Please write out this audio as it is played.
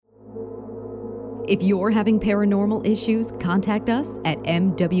If you're having paranormal issues, contact us at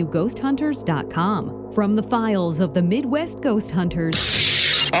mwghosthunters.com. From the files of the Midwest Ghost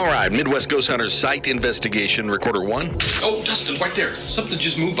Hunters. All right, Midwest Ghost Hunters site investigation, recorder 1. Oh, Dustin, right there. Something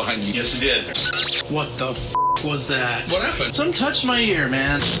just moved behind you. Yes, it did. What the was that? What happened? Something touched my ear,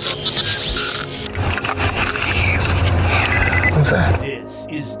 man. What's that? This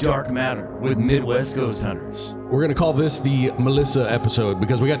is Dark Matter with Midwest Ghost Hunters. We're going to call this the Melissa episode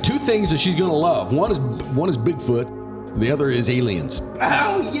because we got two things that she's going to love. One is Bigfoot. The other is aliens.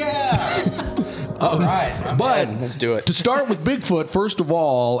 Oh, yeah! All right. But let's do it. To start with Bigfoot, first of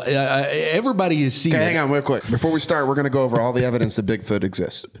all, everybody has seen it. Hang on real quick. Before we start, we're going to go over all the evidence that Bigfoot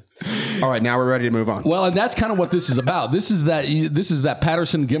exists. All right, now we're ready to move on. Well, and that's kind of what this is about. This is that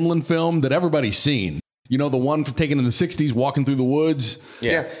Patterson Gimlin film that everybody's seen. You know, the one taken in the 60s, walking through the woods.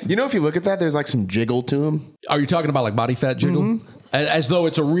 Yeah. You know, if you look at that, there's like some jiggle to him. Are you talking about like body fat jiggle? Mm-hmm. As though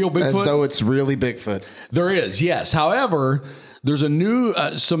it's a real Bigfoot? As though it's really Bigfoot. There is, yes. However, there's a new,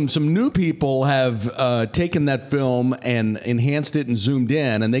 some new people have taken that film and enhanced it and zoomed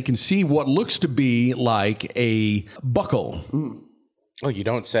in, and they can see what looks to be like a buckle. Mm. Oh, you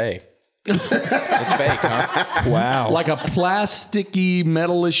don't say. It's fake, huh? Wow. Like a plasticky,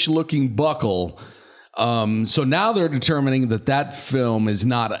 metalish looking buckle. So now they're determining that film is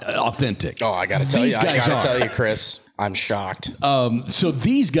not authentic. Oh, I got to tell you, Chris, I'm shocked. So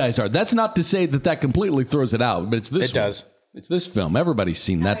these guys are. That's not to say that completely throws it out, but it's this. It does. It's this film. Everybody's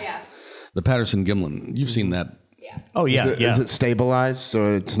seen that. Yeah. The Patterson Gimlin. You've seen that. Yeah. Oh yeah. Is it stabilized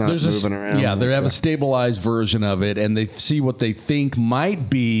so it's not moving around? Yeah, they have a stabilized version of it, and they see what they think might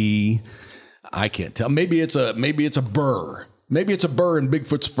be. I can't tell. Maybe it's a burr. Maybe it's a burr in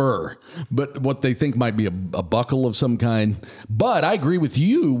Bigfoot's fur, but what they think might be a buckle of some kind. But I agree with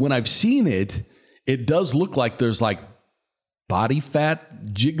you. When I've seen it, it does look like there's like body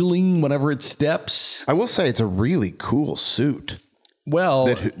fat jiggling whenever it steps. I will say it's a really cool suit.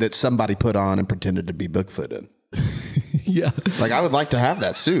 Well, that somebody put on and pretended to be Bigfoot in. Yeah. Like I would like to have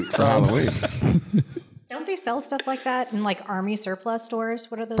that suit for Halloween. Don't they sell stuff like that in like army surplus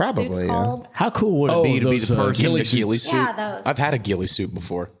stores? What are those suits called? How cool would it be to be the person? Ghillie suit. Yeah, those. I've had a ghillie suit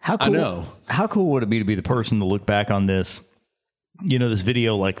before. How cool? I know. How cool would it be to be the person to look back on this? You know, this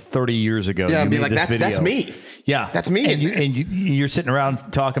video like 30 years ago. Yeah, and be like, that's me. Yeah. That's me. And you're sitting around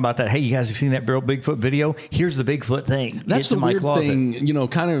talking about that. Hey, you guys have seen that real Bigfoot video? Here's the Bigfoot thing. That's the weird thing, you know,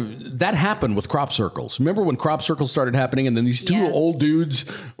 kind of, that happened with crop circles. Remember when crop circles started happening and then these two old dudes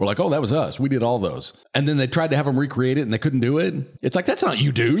were like, oh, that was us. We did all those. And then they tried to have them recreate it and they couldn't do it. It's like, that's not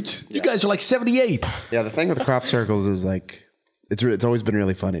you dudes. You guys are like 78. Yeah, the thing with crop circles is like, it's always been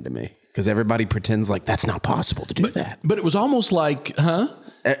really funny to me because everybody pretends like that's not possible to do that. But it was almost like,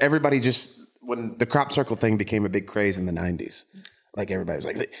 everybody just, when the crop circle thing became a big craze in the 90s, like everybody was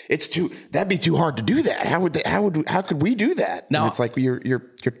like, that'd be too hard to do that. How could we do that? Now, and it's like you're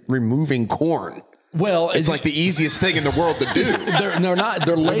removing corn. Well, it's like the easiest thing in the world to do.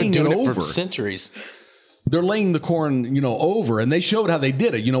 They're laying it over for centuries. They're laying the corn, you know, over, and they showed how they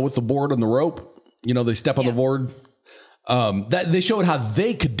did it, you know, with the board and the rope, you know, they step on the board. That they showed how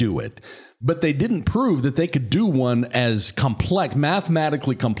they could do it. But they didn't prove that they could do one as complex,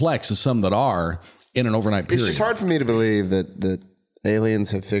 mathematically complex as some that are in an overnight period. It's just hard for me to believe that aliens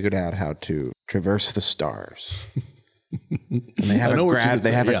have figured out how to traverse the stars. And they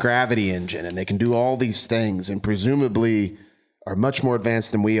have a gravity engine, and they can do all these things, and presumably are much more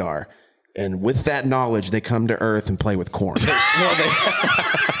advanced than we are. And with that knowledge, they come to Earth and play with corn.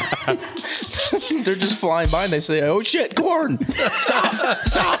 They're just flying by, and they say, "Oh shit, corn!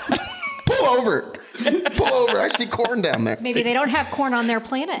 Stop! Pull over! I see corn down there." Maybe they don't have corn on their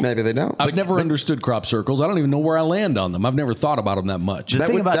planet. Maybe they don't. I've never understood crop circles. I don't even know where I land on them. I've never thought about them that much. The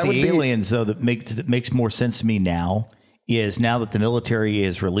thing about the aliens, though, that makes more sense to me now is now that the military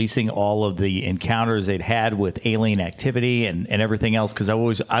is releasing all of the encounters they'd had with alien activity and everything else. Because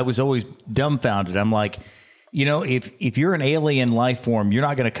I was always dumbfounded. I'm like, you know, if you're an alien life form, you're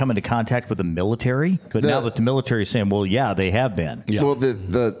not going to come into contact with the military. But now that the military is saying, well, yeah, they have been. Yeah. Well,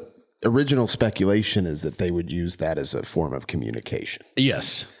 the original speculation is that they would use that as a form of communication.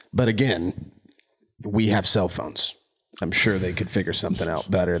 Yes. But again, we have cell phones. I'm sure they could figure something out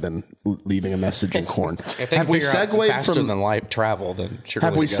better than leaving a message in corn. Have we segued faster than light travel? Then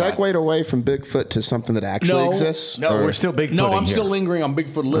have we segued away from Bigfoot to something that actually exists? No, we're still Bigfoot. No, I'm still lingering on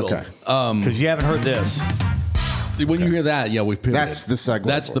Bigfoot Little. Okay. Because you haven't heard this. When you hear that, yeah, we've pivoted. That's the segue.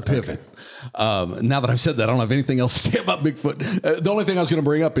 That's the pivot. Now that I've said that, I don't have anything else to say about Bigfoot. The only thing I was going to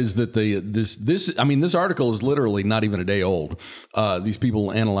bring up is that this article is literally not even a day old. These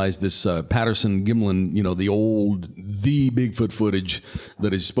people analyzed this Patterson Gimlin, the Bigfoot footage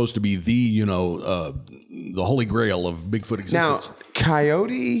that is supposed to be the holy grail of Bigfoot existence. Now,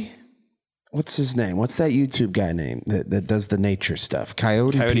 Coyote, what's his name? What's that YouTube guy name that does the nature stuff?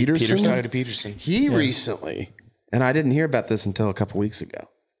 Coyote Peterson? Coyote Peterson. He recently, and I didn't hear about this until a couple weeks ago.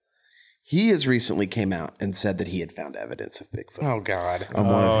 He has recently came out and said that he had found evidence of Bigfoot. Oh, God. On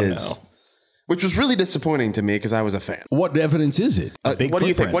one of his, which was really disappointing to me because I was a fan. What evidence is it? What do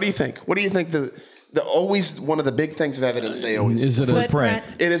you think? What do you think? What do you think the always one of the big things of evidence they always is it a footprint?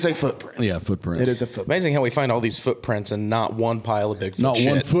 It is a footprint. Yeah, footprint. It is a footprint. Amazing how we find all these footprints and not one pile of Bigfoot Not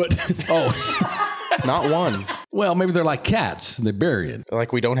shit. 1 foot. Oh. Not one. Well, maybe they're like cats. They bury it.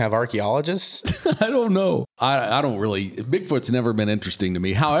 Like we don't have archaeologists? I don't know. I don't really. Bigfoot's never been interesting to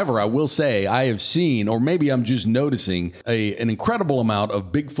me. However, I will say I have seen, or maybe I'm just noticing, an incredible amount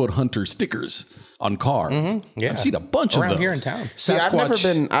of Bigfoot hunter stickers on cars. Mm-hmm. Yeah. I've seen a bunch of around them here in town. See,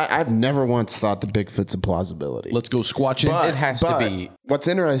 I've never once thought that Bigfoot's a plausibility. Let's go squatching. It has to be. What's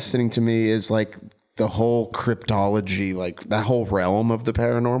interesting to me is like the whole cryptology, like that whole realm of the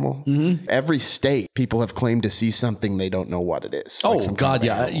paranormal. Mm-hmm. Every state, people have claimed to see something they don't know what it is. Oh, God,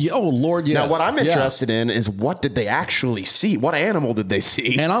 yeah. Oh, Lord, yes. Now, what I'm interested in is what did they actually see? What animal did they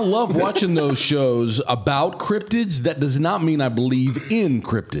see? And I love watching those shows about cryptids. That does not mean I believe in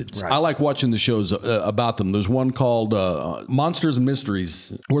cryptids. Right. I like watching the shows about them. There's one called Monsters and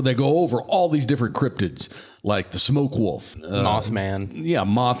Mysteries where they go over all these different cryptids, like the smoke wolf. Mothman. Yeah,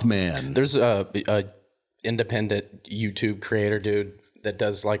 Mothman. There's a independent YouTube creator dude that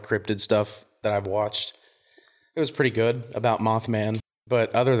does like cryptid stuff that I've watched. It was pretty good about Mothman.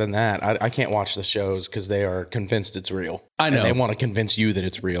 But other than that, I can't watch the shows because they are convinced it's real. I know. And they want to convince you that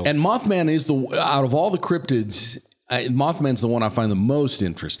it's real. And Mothman is out of all the cryptids, Mothman's the one I find the most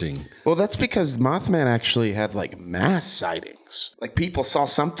interesting. Well, that's because Mothman actually had like mass sightings. Like people saw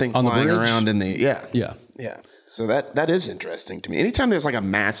something flying around in the yeah. So that is interesting to me. Anytime there's like a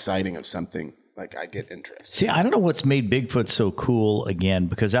mass sighting of something, like I get interested. See, I don't know what's made Bigfoot so cool again,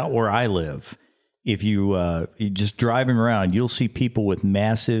 because out where I live, if you're just driving around, you'll see people with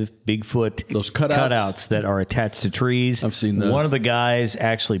massive Bigfoot those cutouts that are attached to trees. I've seen those. One of the guys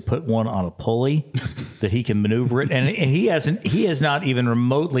actually put one on a pulley that he can maneuver it, and he has not even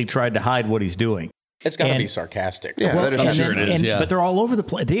remotely tried to hide what he's doing. It's got to be sarcastic. Yeah, I'm sure it is. But they're all over the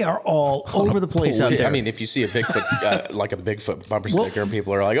place. They are all over the place out there. I mean, if you see a Bigfoot, like a Bigfoot bumper sticker,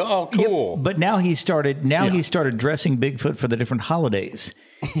 people are like, "Oh, cool." Yeah, but now he started dressing Bigfoot for the different holidays.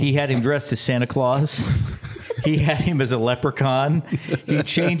 He had him dressed as Santa Claus. He had him as a leprechaun. He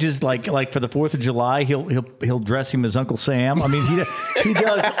changes like for the 4th of July. He'll dress him as Uncle Sam. I mean, he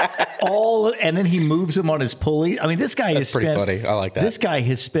does all, and then he moves him on his pulley. I mean, this guy That's pretty funny. I like that. This guy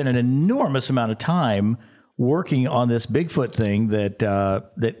has spent an enormous amount of time working on this Bigfoot thing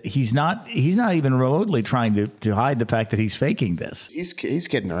that he's not even remotely trying to hide the fact that he's faking this. He's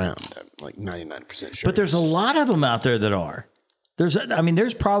kidding around. I'm like 99% sure. But there's a lot of them out there that are.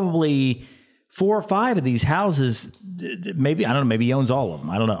 There's probably 4 or 5 of these houses. Maybe, I don't know, maybe he owns all of them.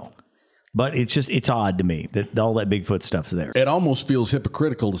 I don't know. But it's odd to me that all that Bigfoot stuff's there. It almost feels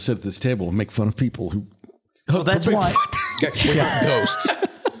hypocritical to sit at this table and make fun of people who well, that's why. Ghosts.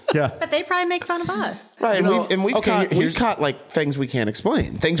 Yeah. But they probably make fun of us. Right, we've caught like things we can't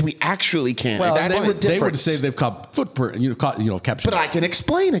explain, things we actually can't Well, explain. the difference. they would say they've caught footprint, captured. But I can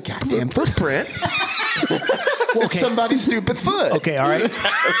explain a goddamn footprint. It's somebody's stupid foot. Okay, all right.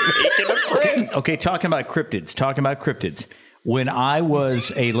 Okay, talking about cryptids. When I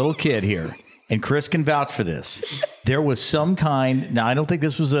was a little kid here, and Chris can vouch for this, there was some kind, now I don't think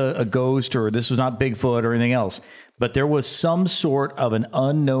this was a ghost or this was not Bigfoot or anything else, but there was some sort of an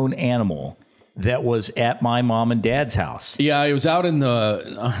unknown animal that was at my mom and dad's house. Yeah, it was out in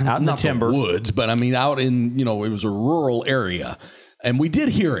the timber woods, but I mean out in, it was a rural area. And we did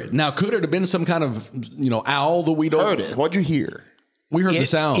hear it. Now, could it have been some kind of, owl that we don't heard it? What'd you hear? We heard the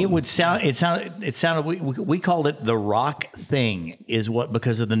sound. It sounded. We called it the rock thing,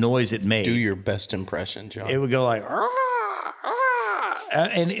 because of the noise it made. Do your best impression, John. It would go like,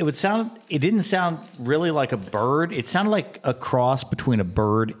 and it would sound. It didn't sound really like a bird. It sounded like a cross between a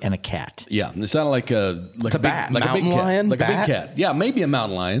bird and a cat. Yeah, it sounded like a bat. Like mountain a big lion, cat, like a big cat. Yeah, maybe a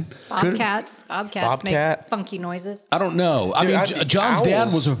mountain lion. Bobcats make funky noises. I don't know. John's dad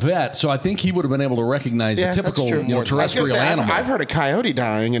was a vet, so I think he would have been able to recognize a typical terrestrial animal. I've heard a coyote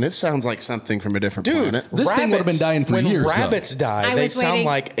dying, and it sounds like something from a different planet. This thing would have been dying for years. When rabbits die, they sound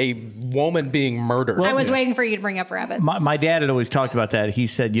like a woman being murdered. I was waiting for you to bring up rabbits. My dad had always talked about that. He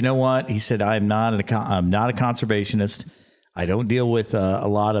said, you know what? He said, I'm not a conservationist. I don't deal with a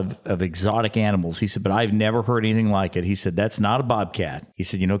lot of exotic animals. He said, but I've never heard anything like it. He said, that's not a bobcat. He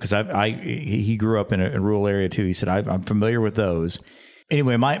said, because he grew up in a rural area too. He said, I'm familiar with those.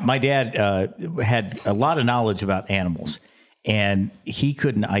 Anyway, my dad had a lot of knowledge about animals, and he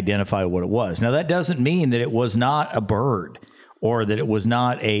couldn't identify what it was. Now, that doesn't mean that it was not a bird, or that it was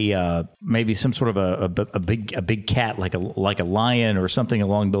not a maybe some sort of a big cat like a lion or something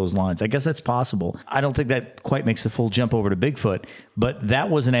along those lines. I guess that's possible. I don't think that quite makes the full jump over to Bigfoot, but that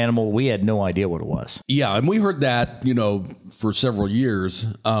was an animal we had no idea what it was. Yeah, and we heard that for several years.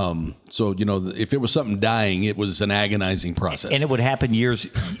 So if it was something dying, it was an agonizing process, and it would happen years.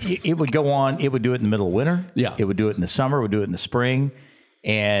 It would go on. It would do it in the middle of winter. Yeah, it would do it in the summer. It would do it in the spring.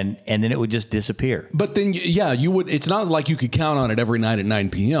 And then it would just disappear. But then, you would. It's not like you could count on it every night at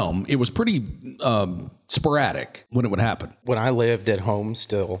 9 p.m. It was pretty sporadic when it would happen. When I lived at home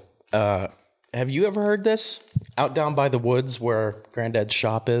still, have you ever heard this? Out down by the woods where Granddad's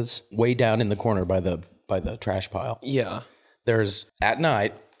shop is, way down in the corner by the trash pile. Yeah. There's, at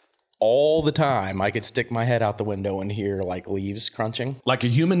night, all the time, I could stick my head out the window and hear like leaves crunching. Like a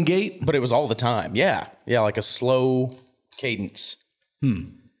human gate? But it was all the time. Yeah. Yeah, like a slow cadence.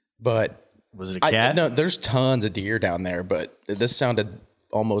 But was it a cat? No, there's tons of deer down there, but this sounded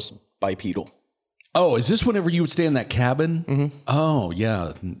almost bipedal. Oh, is this whenever you would stay in that cabin? Mm-hmm. Oh,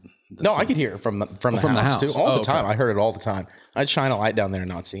 yeah. No, I could hear it from the house too. All the time. I heard it all the time. I'd shine a light down there and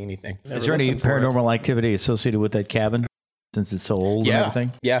not see anything. Is there any paranormal activity associated with that cabin since it's so old and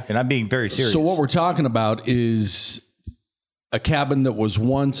everything? Yeah. And I'm being very serious. So what we're talking about is a cabin that was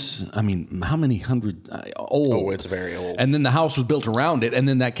once, how many hundred old? Oh, it's very old. And then the house was built around it, and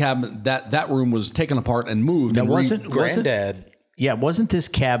then that cabin, that room was taken apart and moved. Now, and Granddad. Wasn't this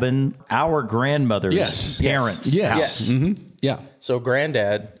cabin our grandmother's parents' house? Yes. Mm-hmm. Yeah. So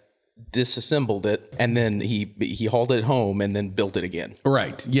Granddad disassembled it, and then he hauled it home and then built it again.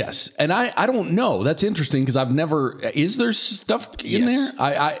 Right. Yes. And I don't know. That's interesting because I've never. Is there stuff in there?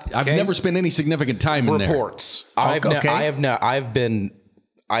 I've never spent any significant time in there. Reports. I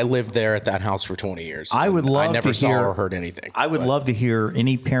lived there at that house for 20 years. I would love I never to saw hear, or heard anything. I would love to hear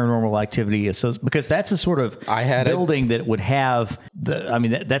any paranormal activity associated, because that's the sort of building that would have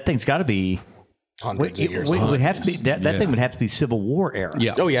that thing's got to be hundreds of years. It would have to be that thing would have to be Civil War era.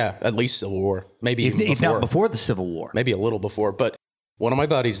 Yeah. Oh yeah, at least Civil War, maybe if not before the Civil War, maybe a little before. But one of my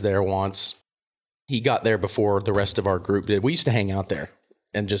buddies there once, he got there before the rest of our group did. We used to hang out there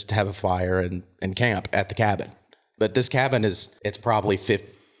and just have a fire and camp at the cabin. But this cabin it's probably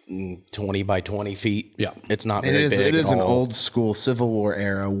 20 by 20 feet. Yeah. It's not very big. It is an old school Civil War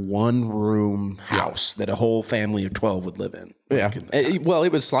era, one room house that a whole family of 12 would live in. Yeah. It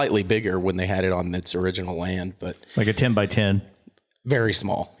was slightly bigger when they had it on its original land, but it's like a 10 by 10. Very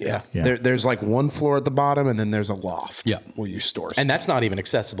small. Yeah. There's like one floor at the bottom, and then there's a loft where you store stuff. And that's not even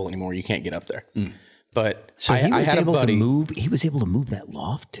accessible anymore. You can't get up there. But so I had a buddy. He was able to move that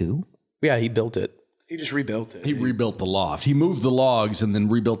loft too? Yeah, he built it. He just rebuilt it. He rebuilt the loft. He moved the logs and then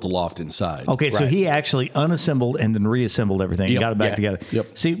rebuilt the loft inside. Okay, so he actually unassembled and then reassembled everything and got it back together.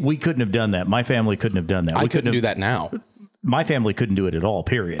 Yep. See, we couldn't have done that. My family couldn't have done that. I couldn't do that now. My family couldn't do it at all,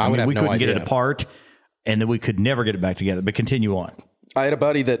 period. We couldn't get it apart, and then we could never get it back together. But continue on. I had a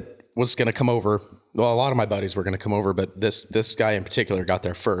buddy that was going to come over. Well, a lot of my buddies were going to come over, but this guy in particular got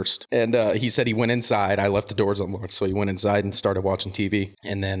there first. And he said he went inside. I left the doors unlocked, so he went inside and started watching TV.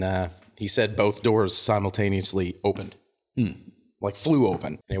 And then he said both doors simultaneously opened. Like flew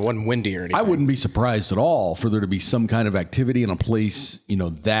open. It wasn't windy or anything. I wouldn't be surprised at all for there to be some kind of activity in a place,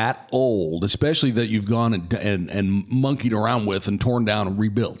 that old, especially that you've gone and monkeyed around with and torn down and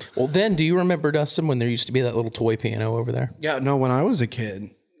rebuilt. Well, then, do you remember, Dustin, when there used to be that little toy piano over there? Yeah, no, when I was a kid,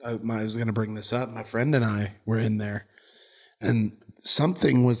 I was going to bring this up. My friend and I were in there, and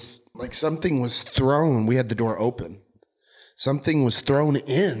something was thrown. We had the door open. Something was thrown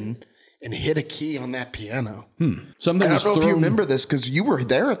in and hit a key on that piano. Something I was don't know thrown. if you remember this because you were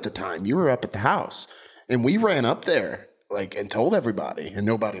there at the time. You were up at the house, and we ran up there and told everybody, and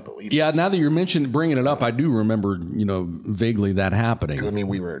nobody believed us. Now that you're bringing it up, I do remember, vaguely that happening. I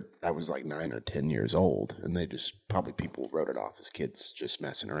mean, I was like 9 or 10 years old, and probably people wrote it off as kids just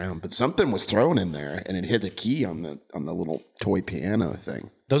messing around. But something was thrown in there, and it hit a key on the little toy piano thing.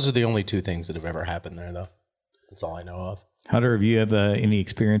 Those are the only two things that have ever happened there, though. That's all I know of. Hunter, have you have any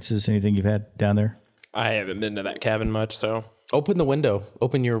experiences, anything you've had down there? I haven't been to that cabin much, so Open the window.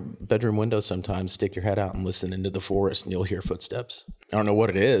 Open your bedroom window sometimes. Stick your head out and listen into the forest, and you'll hear footsteps. I don't know what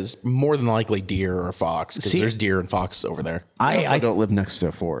it is. More than likely deer or fox, because there's deer and foxes over there. I don't live next to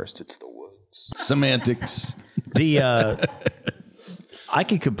a forest. It's the woods. Semantics. I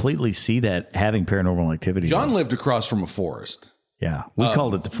could completely see that having paranormal activity. John lived across from a forest. Yeah, we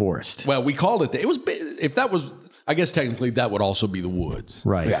called it the forest. Well, we called it. It was if that was. I guess technically that would also be the woods.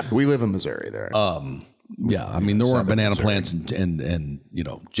 Right. Yeah, we live in Missouri there. Yeah, I mean, there weren't banana plants and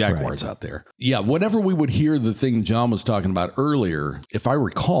jaguars out there. Yeah, whenever we would hear the thing John was talking about earlier, if I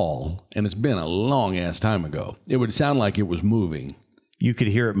recall, and it's been a long ass time ago, it would sound like it was moving. You could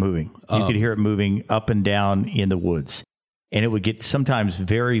hear it moving. You could hear it moving up and down in the woods. And it would get sometimes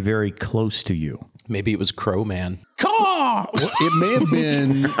very, very close to you. Maybe it was Crow Man. Well, it may have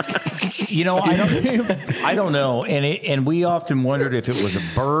been. I don't know. And we often wondered if it was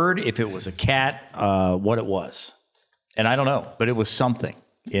a bird, if it was a cat, what it was. And I don't know, but it was something.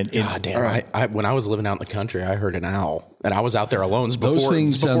 God damn! Right. When I was living out in the country, I heard an owl, and I was out there alone. Those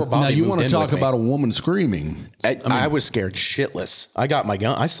things. Before Bobby now you moved want to in talk with me. about a woman screaming? I was scared shitless. I got my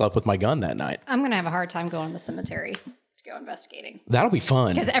gun. I slept with my gun that night. I'm going to have a hard time going to the cemetery to go investigating. That'll be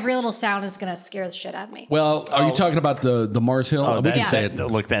fun. Because every little sound is going to scare the shit out of me. Well, are you talking about the Mars Hill? We can say it.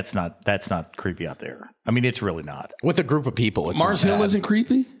 Look, that's not creepy out there. I mean, it's really not. With a group of people, it's Mars not Hill bad. isn't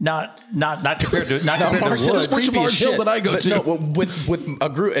creepy. Not compared to Mars Hill is woods. creepy as Mars Hill shit. that I go But to? no, with a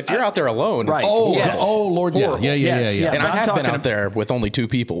group. If you're out there alone, Right. it's Lord, yeah. Yes, yeah. And But I I'm have been talking out there with only 2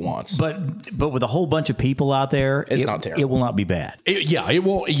 people once. But with a whole bunch of people out there, It's not terrible. It will not be bad. It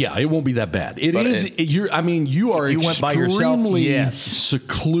won't. Yeah, it won't be that bad. You are you went by yourself, extremely yes.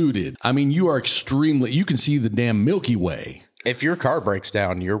 secluded. I mean, you are extremely. You can see the damn Milky Way. If your car breaks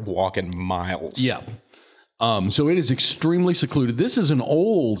down, you're walking miles. Yeah. So it is extremely secluded. This is an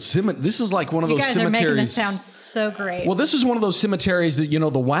old cemetery. This is like one of You those guys are cemeteries. making this sound so great. Well, this is one of those cemeteries that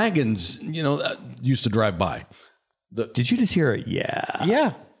the wagons used to drive by. Did you just hear it? Yeah.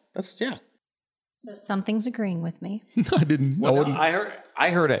 Yeah. So something's agreeing with me. I didn't. Well, no,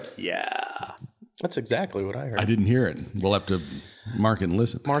 I heard it. Yeah. That's exactly what I heard. I didn't hear it. We'll have to mark it and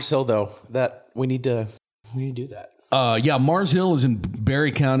listen. Mars Hill, though, that we need to do that. Yeah, Mars Hill is in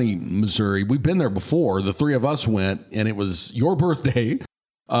Barry County, Missouri. We've been there before. The 3 of us went, and it was your birthday.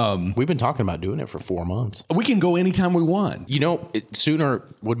 We've been talking about doing it for 4 months. We can go anytime we want. Sooner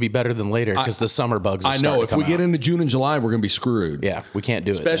would be better than later because the summer bugs are I know. If we get into June and July, we're going to be screwed. Yeah, we can't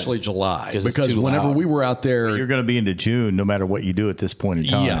do Especially it. July. 'Cause it's Because too whenever loud. we were out there. You're going to be into June no matter what you do at this point in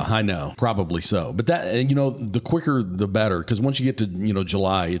time. Yeah, I know. Probably so. But that, the quicker the better. Because once you get to,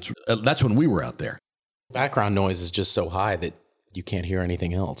 July, that's when we were out there. Background noise is just so high that you can't hear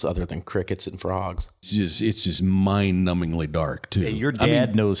anything else other than crickets and frogs. It's just mind-numbingly dark too. Hey, your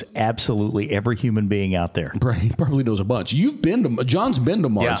dad knows absolutely every human being out there. He probably knows a bunch. John's been to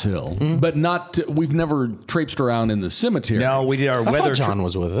Mars Hill, but we've never traipsed around in the cemetery. No, we did our I weather. thought John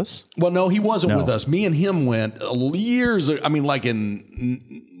was with us. Well, no, he wasn't with us. Me and him went years. I mean, like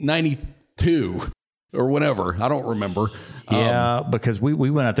in '92 or whatever. I don't remember. Yeah, because we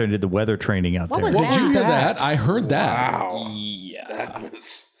went out there and did the weather training out there. was Well, that? did you hear that? I heard that. Wow. Yeah. That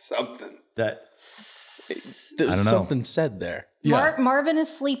was something. That There's I don't know. something said there. Yeah. Marvin is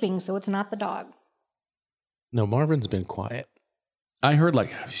sleeping, so it's not the dog. No, Marvin's been quiet. I heard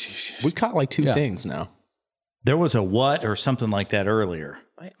like We caught like 2 things now. there was a what or something like that earlier.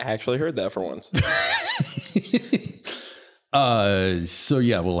 I actually heard that for once. So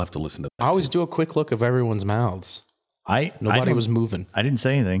yeah, we'll have to listen to that. I always do a quick look of everyone's mouths. Nobody was moving. I didn't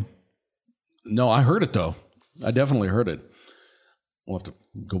say anything. No, I heard it though. I definitely heard it. We'll have to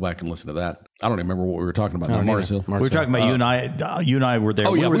go back and listen to that. I don't even remember what we were talking about. I don't Mars either. Hill. We were talking about you and I were there.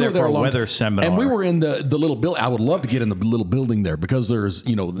 Oh, yeah, we were there for a long weather time. seminar. And we were in the little building. I would love to get in the little building there because there's,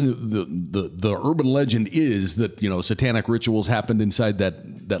 the urban legend is that, satanic rituals happened inside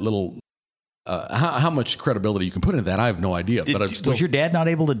that little, how much credibility you can put into that, I have no idea. But I'm still, was your dad not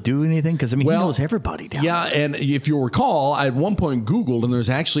able to do anything? Because, he knows everybody down there. yeah, and if you recall, I at one point Googled and there's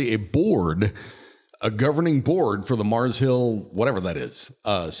actually a governing board for the Mars Hill, whatever that is,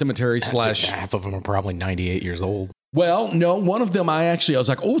 cemetery / Half of them are probably 98 years old. Well, no, one of them I was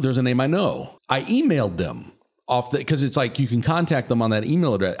like, oh, there's a name I know. I emailed them because it's like you can contact them on that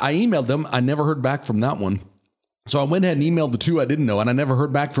email address. I emailed them. I never heard back from that one. So I went ahead and emailed the 2 I didn't know, and I never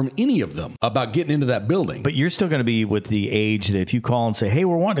heard back from any of them about getting into that building. But you're still going to be with the age that if you call and say, hey,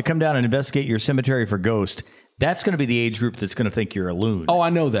 we're wanting to come down and investigate your cemetery for ghosts, that's going to be the age group that's going to think you're a loon. Oh, I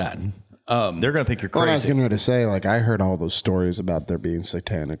know that. They're going to think you're Well, I was crazy. going to say, like, I heard all those stories about there being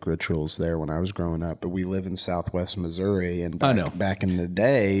satanic rituals there when I was growing up, but we live in Southwest Missouri, and back in the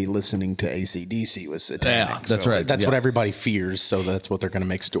day, listening to AC/DC was satanic. Yeah, that's right. That's what everybody fears, so that's what they're going to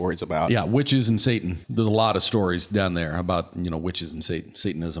make stories about. Yeah, witches and Satan. There's a lot of stories down there about, witches and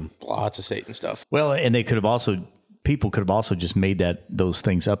Satanism. Lots of Satan stuff. Well, and people could have also just made those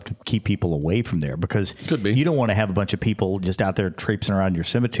things up to keep people away from there, because you don't want to have a bunch of people just out there traipsing around your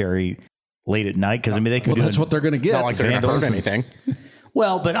cemetery late at night, because they could. Well, that's what they're going to get. Not like they're going to hurt anything.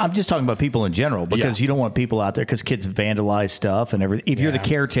 Well, but I'm just talking about people in general, because you don't want people out there, because kids vandalize stuff and everything. If you're the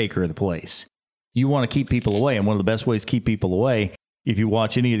caretaker of the place, you want to keep people away, and one of the best ways to keep people away, if you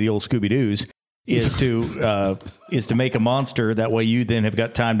watch any of the old Scooby-Doos, is to make a monster. That way, you then have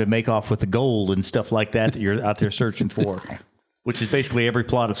got time to make off with the gold and stuff like that you're out there searching for, which is basically every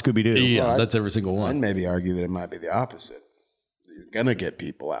plot of Scooby-Doo. Yeah, that's every single one. I'd maybe argue that it might be the opposite. You're gonna get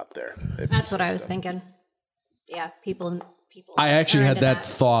people out there. That's what I was thinking. Yeah, people. I actually are had into that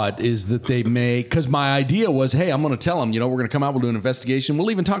thought, is that they may, because my idea was, hey, I'm going to tell them, we're going to come out, we'll do an investigation.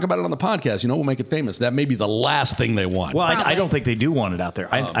 We'll even talk about it on the podcast. We'll make it famous. That may be the last thing they want. Well, I don't think they do want it out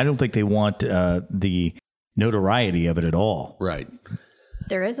there. I don't think they want the notoriety of it at all. Right.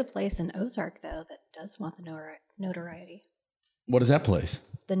 There is a place in Ozark, though, that does want the notoriety. What is that place?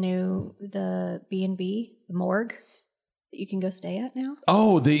 The B&B, the morgue that you can go stay at now.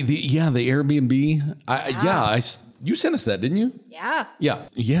 Oh, the Airbnb. You sent us that, didn't you? Yeah.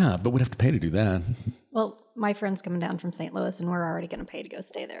 Yeah, but we'd have to pay to do that. Well, my friend's coming down from St. Louis, and we're already going to pay to go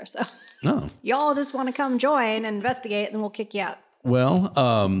stay there. So y'all just want to come join and investigate, and then we'll kick you out. Well,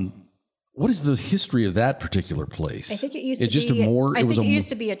 what is the history of that particular place? I think it used to it's just be a morgue. I think it used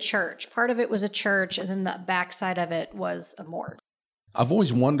to be a church. Part of it was a church, and then the backside of it was a morgue. I've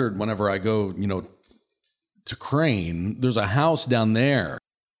always wondered, whenever I go, to Crane, there's a house down there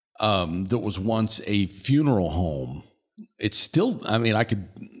that was once a funeral home. It's still,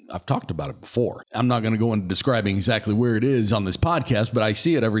 I've talked about it before. I'm not going to go into describing exactly where it is on this podcast, but I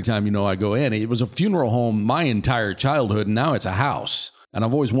see it every time, I go in. It was a funeral home my entire childhood, and now it's a house. And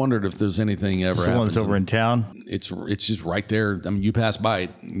I've always wondered if there's anything ever The one's over in town? It's just right there. You pass by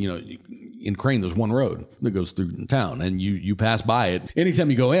it, in Crane, there's one road that goes through town, and you pass by it. Anytime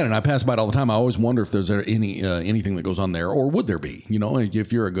you go in, and I pass by it all the time, I always wonder if there's anything that goes on there, or would there be?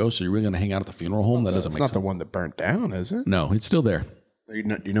 If you're a ghost, are you really going to hang out at the funeral home? That doesn't make sense. It's not the one that burnt down, is it? No, it's still there. You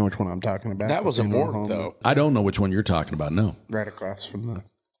know which one I'm talking about? That was a morgue, though. I don't know which one you're talking about. No, right across from the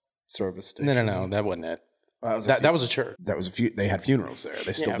service station. No, that wasn't it. That was a church. That was they had funerals there.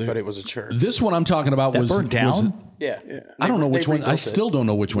 They still do. But it was a church. This one I'm talking about was burnt down. Yeah. I don't know which one. I still don't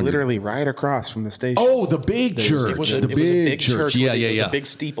know which one. Literally right across from the station. Oh, the big church. It was a big church. With a big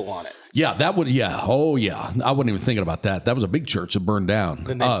steeple on it. Yeah, that would. Yeah. Oh, yeah. I wasn't even thinking about that. That was a big church that burned down.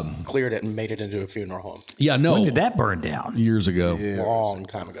 Then they cleared it and made it into a funeral home. Yeah. No. When did that burn down? Years ago. Yeah, long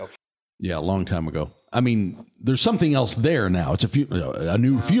time ago. Yeah, a long time ago. There's something else there now. It's a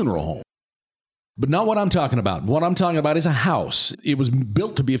new funeral home. But not what I'm talking about. What I'm talking about is a house. It was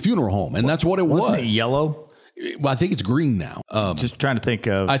built to be a funeral home, and that's what it was. Wasn't it yellow? Well, I think it's green now. Just trying to think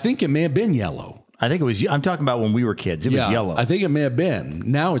of. I think it may have been yellow. I think it was. I'm talking about when we were kids. It was yellow. I think it may have been.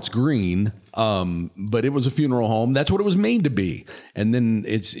 Now it's green. But it was a funeral home. That's what it was made to be. And then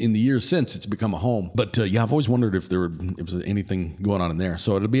it's in the years since it's become a home. But I've always wondered if there was anything going on in there.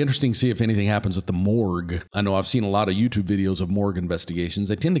 So it'll be interesting to see if anything happens at the morgue. I know I've seen a lot of YouTube videos of morgue investigations.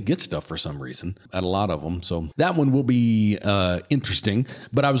 They tend to get stuff for some reason at a lot of them. So that one will be interesting.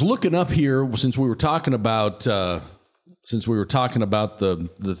 But I was looking up here since we were talking about the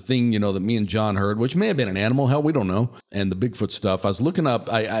thing, that me and John heard, which may have been an animal, hell, we don't know, and the Bigfoot stuff. I was looking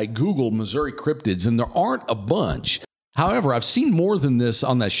up, I Googled Missouri cryptids, and there aren't a bunch. However, I've seen more than this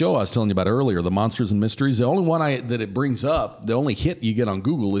on that show I was telling you about earlier, the Monsters and Mysteries. The only one that it brings up, the only hit you get on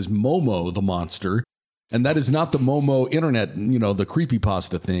Google is Momo the Monster. And that is not the Momo internet, the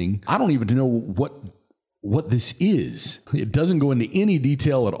creepypasta thing. I don't even know what this is. It doesn't go into any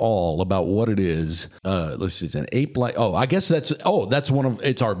detail at all about what it is. Let's see, it's an ape-like. Oh, I guess it's our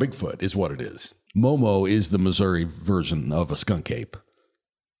Bigfoot is what it is. Momo is the Missouri version of a skunk ape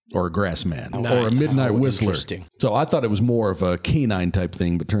or a grass man or a midnight whistler. So I thought it was more of a canine type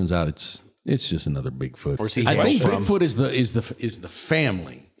thing, but turns out it's just another Bigfoot. I think Bigfoot is the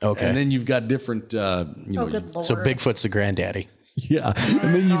family. Okay. And then you've got different, good Lord. So Bigfoot's the granddaddy. Yeah,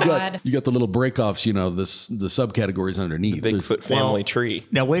 and then you got the little breakoffs, the subcategories underneath. The Bigfoot family tree.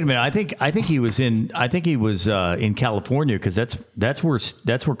 Now wait a minute. I think he was in California, because that's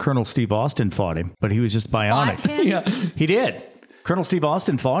where Colonel Steve Austin fought him, but he was just bionic. Fought him? Yeah, he did. Colonel Steve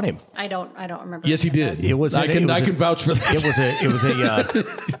Austin fought him. I don't remember. Yes, he did. It was. I can vouch for that. It was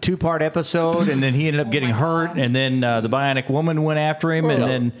a 2-part episode, and then he ended up getting hurt, and then the Bionic Woman went after him, and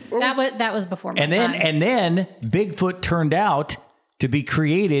then that was before my time. And then Bigfoot turned out to be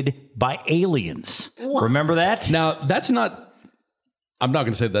created by aliens. What? Remember that? Now that's not. I'm not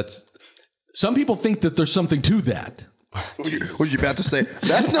going to say that's. Some people think that there's something to that. What are you about to say?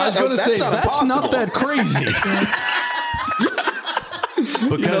 That's not. I was going to say that's not that crazy.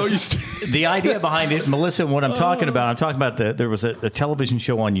 Because the idea behind it, Melissa, what I'm talking about, there was a television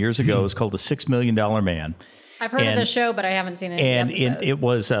show on years ago. It was called The $6 Million Man. I've heard of the show, but I haven't seen any episodes. And it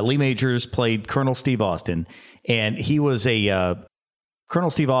was Lee Majors played Colonel Steve Austin, and he was Colonel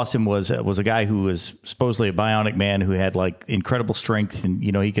Steve Austin was a guy who was supposedly a bionic man who had like incredible strength, and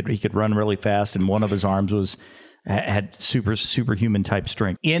he could run really fast, and one of his arms had superhuman type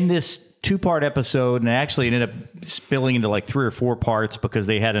strength. In this 2-part episode, and actually it ended up spilling into like 3 or 4 parts because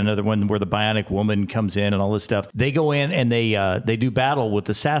they had another one where the Bionic Woman comes in and all this stuff. They go in and they do battle with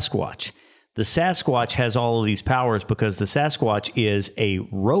the Sasquatch. The Sasquatch has all of these powers because the Sasquatch is a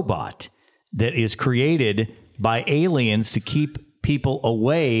robot that is created by aliens to keep people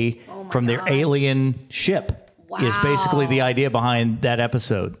away from their alien ship. Wow. Is basically the idea behind that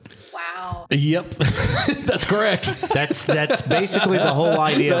episode. Wow. Yep, that's correct. That's basically the whole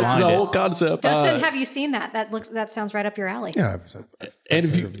idea. That's behind the whole it. concept. Dustin, have you seen that? That sounds right up your alley. Yeah. And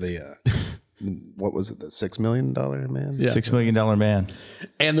if you of the what was it? The $6 million man. Yeah. $6 million man.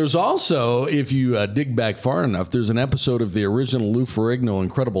 And there's also, if you dig back far enough, there's an episode of the original Lou Ferrigno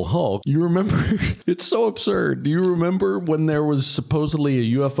Incredible Hulk. You remember? It's so absurd. Do you remember when there was supposedly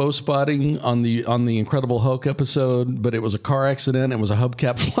a UFO spotting on the Incredible Hulk episode, but it was a car accident and it was a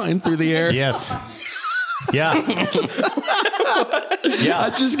hubcap flying through the air? Yes. Yeah. Yeah. I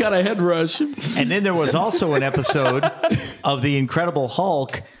just got a head rush. And then there was also an episode of the Incredible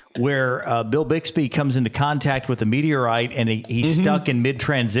Hulk where Bill Bixby comes into contact with a meteorite, and he's stuck in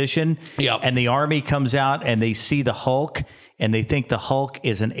mid-transition. Yep. And the army comes out, and they see the Hulk, and they think the Hulk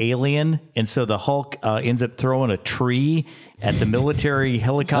is an alien. And so the Hulk ends up throwing a tree at the military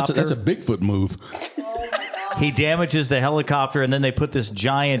helicopter. That's a Bigfoot move. He damages the helicopter, and then they put this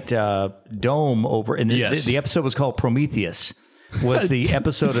giant dome over. And the episode was called Prometheus. Was the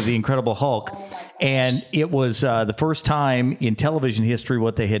episode of the Incredible Hulk. And it was the first time in television history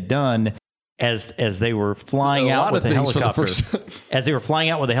what they had done as they were flying out with the helicopter. As they were flying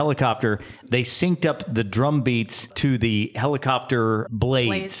out with the helicopter, they synced up the drum beats to the helicopter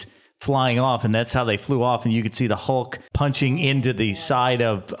blades flying off, and that's how they flew off. And you could see the Hulk punching into the side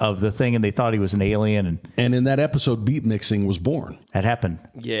of the thing, and they thought he was an alien. And in that episode, beat mixing was born. That happened.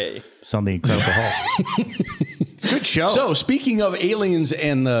 Yay. It's on the Incredible Hulk. Good show. So, speaking of aliens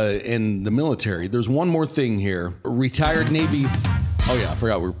and the military, there's one more thing here. Retired Navy. Oh yeah, I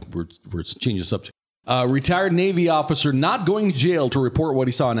forgot we're changing the subject. Retired Navy officer not going to jail to report what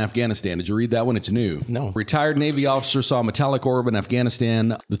he saw in Afghanistan. Did you read that one? It's new. No. Retired Navy officer saw a metallic orb in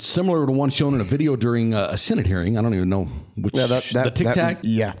Afghanistan that's similar to one shown in a video during a Senate hearing. I don't even know which. Yeah, the Tic Tac?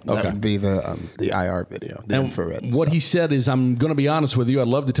 Yeah, Okay. that would be the IR video, the infrared. What stuff. he said is, I'm going to be honest with you. I'd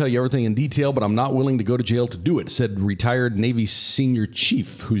love to tell you everything in detail, but I'm not willing to go to jail to do it, said retired Navy senior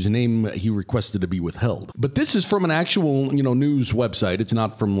chief, whose name he requested to be withheld. But this is from an actual, news website. It's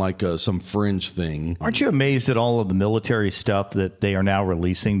not from like some fringe thing. Aren't you amazed at all of the military stuff that they are now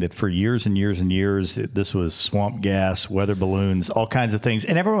releasing, that for years and years and years, this was swamp gas, weather balloons, all kinds of things.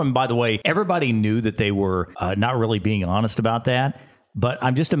 And everyone, by the way, everybody knew that they were not really being honest about that. But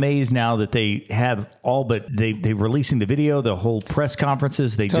I'm just amazed now that they have all but they releasing the video, the whole press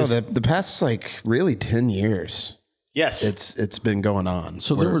conferences. The past really 10 years. Yes, it's been going on.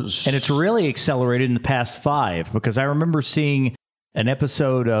 So and it's really accelerated in the past 5, because I remember seeing an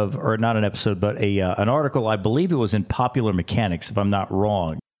episode of, or not an episode, but an article, I believe it was in Popular Mechanics, if I'm not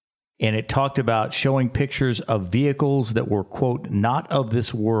wrong. And it talked about showing pictures of vehicles that were, quote, not of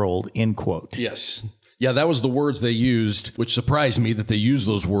this world, end quote. Yes. Yeah, that was the words they used, which surprised me that they used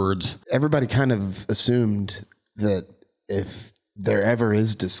those words. Everybody kind of assumed that if there ever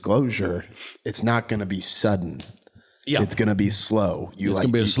is disclosure, it's not going to be sudden. Yeah. It's going to be slow. It's going to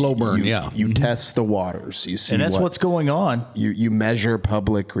be a slow burn, You test the waters. You see, and that's what's going on. You measure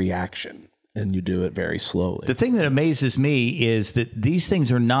public reaction, and you do it very slowly. The thing that amazes me is that these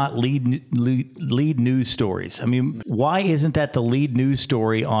things are not lead news stories. I mean, why isn't that the lead news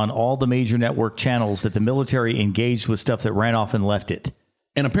story on all the major network channels, that the military engaged with stuff that ran off and left it?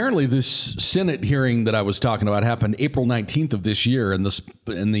 And apparently this Senate hearing that I was talking about happened April 19th of this year, and the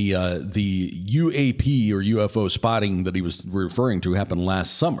UAP or UFO spotting that he was referring to happened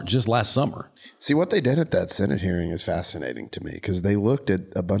last summer. See, what they did at that Senate hearing is fascinating to me because they looked at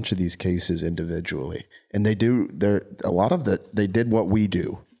a bunch of these cases individually, and they did what we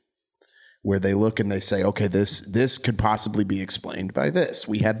do, where they look and they say, okay, this could possibly be explained by this.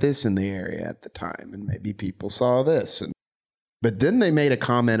 We had this in the area at the time, and maybe people saw this. But then they made a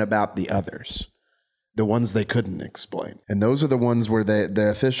comment about the others, the ones they couldn't explain. And those are the ones where the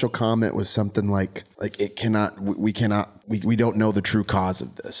official comment was something like we don't know the true cause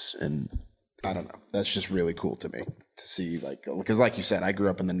of this. And I don't know. That's just really cool to me to see, because like you said, I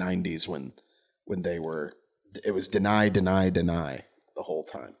grew up in the 90s when it was deny the whole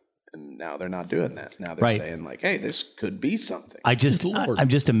time. And now they're not doing that. Now they're saying hey, this could be something. I'm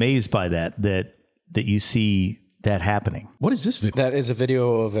just amazed by that you see that happening. What is this video? That is a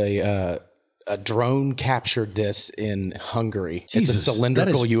video of a drone captured this in Hungary. Jesus, it's a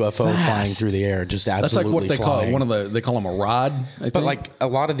cylindrical UFO flying through the air, just absolutely. That's like what they call it. They call them a rod. But like a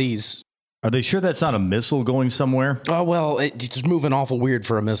lot of these. Are they sure that's not a missile going somewhere? Oh, well, it's moving awful weird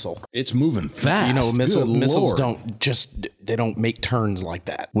for a missile. It's moving fast. Missiles don't make turns like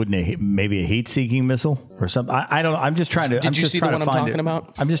that. Wouldn't it maybe a heat-seeking missile or something? I don't know. I'm just trying to. Did you see the one I'm talking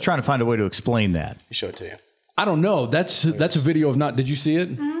about? I'm just trying to find a way to explain that. You show it to you. I don't know. That's a video of not. Did you see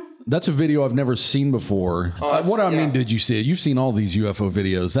it? Mm-hmm. That's a video I've never seen before. Mean, did you see it? You've seen all these UFO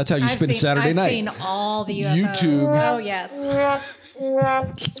videos. That's how you spend Saturday night. I've seen all the UFOs. YouTube. Oh, yes.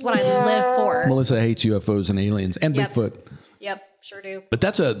 It's what I live for. Melissa hates UFOs and aliens and Bigfoot. Yep, sure do. But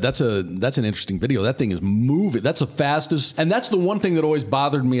that's an interesting video. That thing is moving. That's the fastest. And that's the one thing that always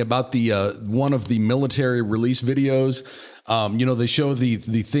bothered me about the one of the military release videos. They show the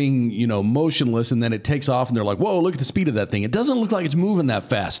thing, motionless, and then it takes off, and they're like, whoa, look at the speed of that thing. It doesn't look like it's moving that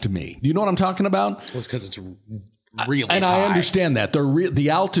fast to me. Do you know what I'm talking about? Well, it's because it's really and high. I understand that. The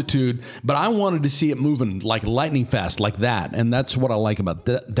altitude, but I wanted to see it moving like lightning fast, like that. And that's what I like about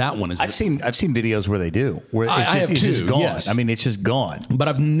that one. I've seen videos where they do. Where it's just gone. Yes. I mean, it's just gone. But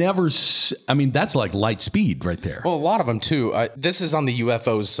I've never, that's like light speed right there. Well, a lot of them too. This is on the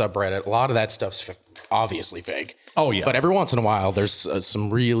UFOs subreddit. A lot of that stuff's obviously fake. Oh, yeah. But every once in a while, there's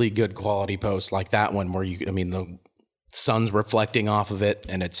some really good quality posts like that one where the sun's reflecting off of it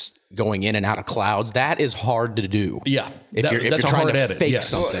and it's going in and out of clouds. That is hard to do. Yeah. If you're trying to fake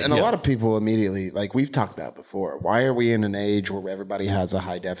something. And a lot of people immediately, like we've talked about before, why are we in an age where everybody has a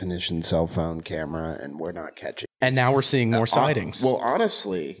high definition cell phone camera and we're not catching? And now we're seeing more sightings. Well,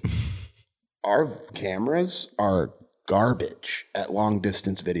 honestly, our cameras are garbage at long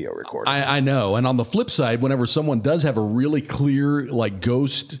distance video recording. I know. And on the flip side, whenever someone does have a really clear like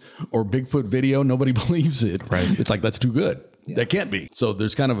ghost or Bigfoot video, nobody believes it. Right. It's like, that's too good. Yeah. That can't be. So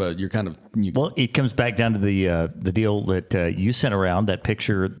there's well, it comes back down to the deal that you sent around, that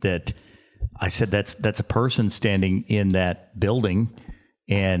picture that I said that's a person standing in that building,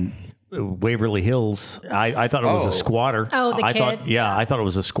 and Waverly Hills. I thought it was a squatter. Oh, the kid. I thought it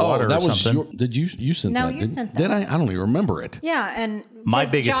was a squatter. That or was something. Did you send that? No, you sent that. Did I? I don't even remember it. Yeah, and my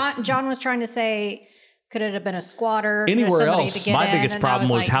biggest John was trying to say, could it have been a squatter? Anywhere else? My biggest problem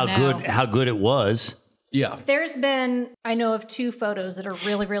was how good it was. Yeah. There's been, I know of 2 photos that are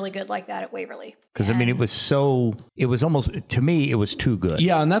really, really good like that at Waverly. Because, it was almost, to me, it was too good.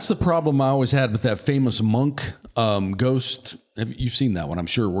 Yeah, and that's the problem I always had with that famous monk ghost. You've seen that one, I'm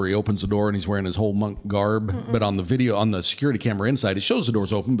sure, where he opens the door and he's wearing his whole monk garb. Mm-mm. But on the video, on the security camera inside, it shows the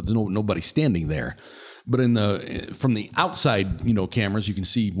door's open, but there's nobody standing there. But from the outside, cameras, you can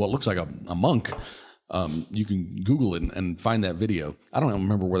see what looks like a monk. You can Google it and find that video. I don't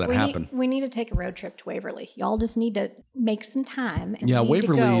remember where that happened. We need to take a road trip to Waverly. Y'all just need to make some time. And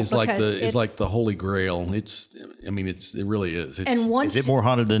Waverly is like the Holy Grail. It really is. Is it more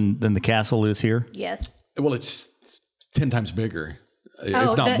haunted than the castle is here? Yes. Well, it's 10 times bigger, if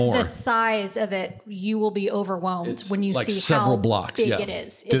not more. The size of it, you will be overwhelmed when you see several how blocks, big it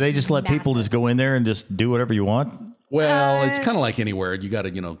is. Do they just let people just go in there and just do whatever you want? Well, it's kind of like anywhere. You got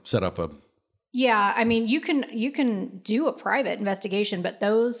to set up a. Yeah, you can do a private investigation, but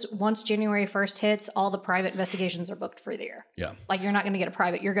once January 1st hits, all the private investigations are booked for the year. Yeah. Like you're not going to get a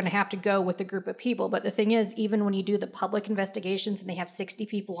private. You're going to have to go with a group of people. But the thing is, even when you do the public investigations and they have 60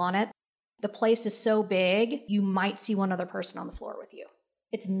 people on it, the place is so big, you might see one other person on the floor with you.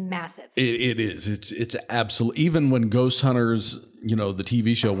 It's massive. It is. It's absolute. Even when Ghost Hunters, the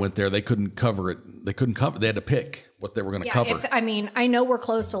TV show went there, they couldn't cover it. They had to pick what they were going to cover. I know we're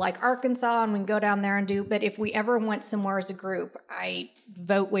close to like Arkansas and we can go down there and do, but if we ever went somewhere as a group, I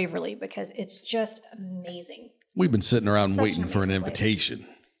vote Waverly because it's just amazing. We've been sitting around Such waiting an for an amazing place. invitation.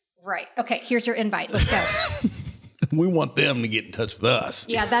 Right. Okay, here's your invite. Let's go. We want them to get in touch with us.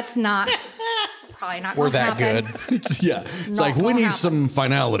 Yeah, that's not probably not We're gonna that happen. good. It's like we need some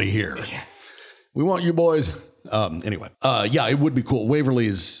finality here. We want you boys. Anyway, it would be cool. Waverly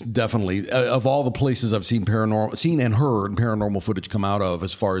is definitely of all the places I've seen and heard paranormal footage come out of,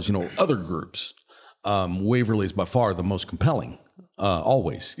 as far as other groups. Waverly is by far the most compelling.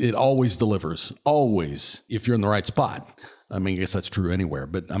 Always, it always delivers. Always, if you're in the right spot. I mean, I guess that's true anywhere,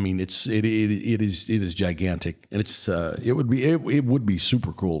 but I mean, it is gigantic, and it would be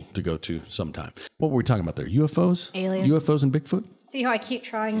super cool to go to sometime. What were we talking about there? UFOs, Aliens. UFOs, and Bigfoot. See how I keep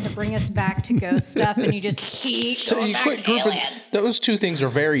trying to bring us back to ghost stuff, and you just keep going back to aliens. Those two things are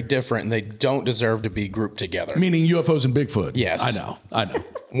very different, and they don't deserve to be grouped together. Meaning UFOs and Bigfoot. Yes, I know.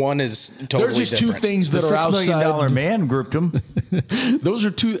 One is totally There's just different. two things that The are $6 outside. million man grouped them. Those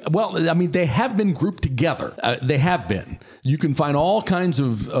are two. Well, I mean, they have been grouped together. They have been. You can find all kinds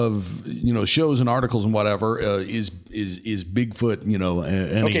of shows and articles and whatever. Is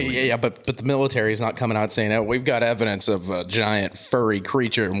Bigfoot? Okay, yeah, but the military is not coming out saying, "Oh, we've got evidence of a giant furry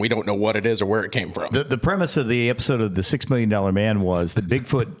creature, and we don't know what it is or where it came from." The premise of the episode of the $6 Million Man was that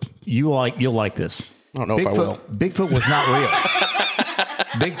Bigfoot. You'll like this. I don't know if I will. Bigfoot was not real.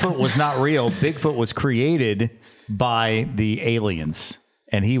 Bigfoot was not real. Bigfoot was created by the aliens,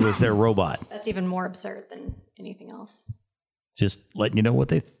 and he was their robot. That's even more absurd than anything else. Just letting you know what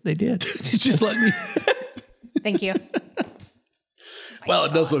they did. Just let me. Thank you. Well,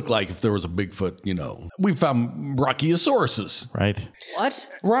 it does look like if there was a Bigfoot, we found brachiosauruses. Right. What?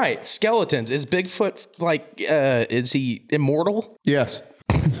 Right, skeletons. Is Bigfoot is he immortal? Yes.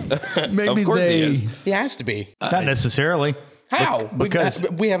 Maybe Of course he is. He has to be. Not necessarily. How? Because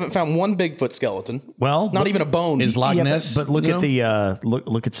we haven't found one Bigfoot skeleton. well, Not even a bone. Is Loch Ness? But look at the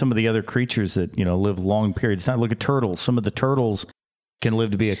look at some of the other creatures that live long periods. Not look at turtles. Some of the turtles can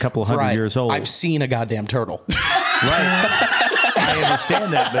live to be a couple of hundred years old. I've seen a goddamn turtle. Right. I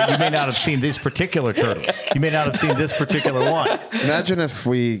understand that, but you may not have seen these particular turtles. You may not have seen this particular one. Imagine if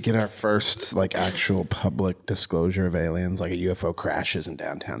we get our first actual public disclosure of aliens, like a UFO crashes in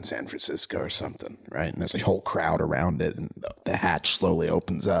downtown San Francisco or something, right? And there's a whole crowd around it, and the hatch slowly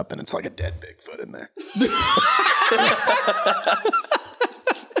opens up, and it's like a dead Bigfoot in there.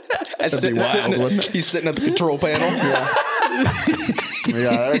 He's sitting at the control panel. Yeah,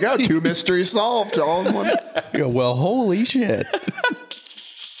 there we go. 2 mysteries solved all in one. You go, well, holy shit.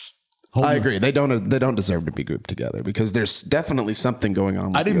 I agree. They don't deserve to be grouped together because there's definitely something going on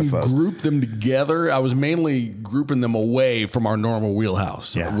with I didn't UFOs. group them together. I was mainly grouping them away from our normal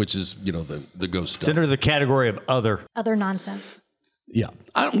wheelhouse, which is the ghost stuff. It's under the category of other. Other nonsense. Yeah.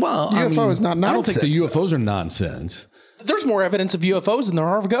 UFO is not I don't think the nonsense, UFOs are nonsense. There's more evidence of UFOs than there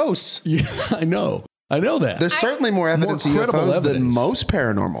are of ghosts. Yeah, I know that. There's certainly more evidence of credible UFOs than evidence. most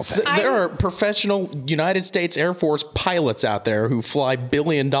paranormal things. There are professional United States Air Force pilots out there who fly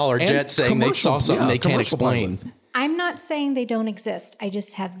billion-dollar jets saying they saw something they can't explain. Pilot. I'm not saying they don't exist. I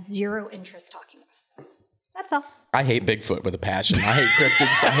just have zero interest talking about them. That's all. I hate Bigfoot with a passion. I hate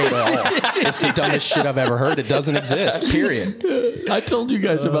cryptids. I hate it all. It's the dumbest shit I've ever heard. It doesn't exist, period. I told you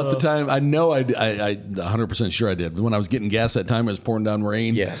guys about the time. I know I 100% sure I did. When I was getting gas that time, it was pouring down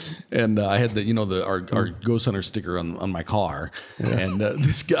rain. Yes. And I had our Ghost Hunter sticker on my car. And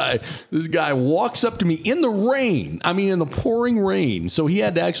this guy walks up to me in the rain. I mean, in the pouring rain. So he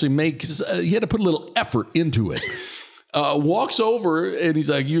had to actually he had to put a little effort into it. Walks over and he's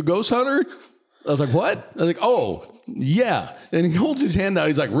like, "You a ghost hunter?" I was like, "What?" I was like, "Oh, yeah." And he holds his hand out.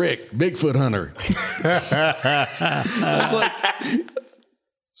 He's like, "Rick, Bigfoot hunter."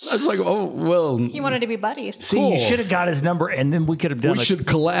 I was like, "Oh, well." He wanted to be buddies. See, Cool. you should have got his number, and then we could have done. We should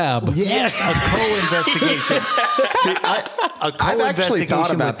collab. Yes, a co-investigation. See, I've actually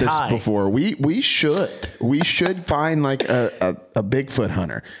thought about this before. We should find a Bigfoot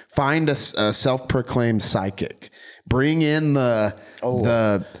hunter. Find a self-proclaimed psychic. Bring in the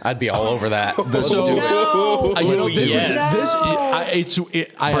I'd be all over that. Let's do it. No. I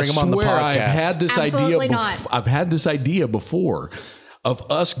Bring him on the swear I've podcast. had this Absolutely idea. not. I've had this idea before of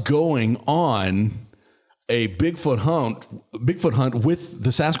us going on a Bigfoot hunt with the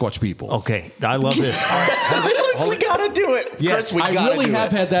Sasquatch people. Okay, I love this. We gotta do it. Yes, Chris, we I gotta really do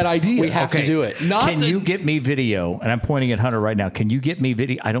have it. had that idea. We have to do it. Can you get me video? And I'm pointing at Hunter right now. Can you get me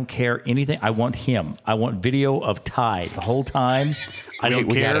video? I don't care anything. I want him. I want video of Ty the whole time. I don't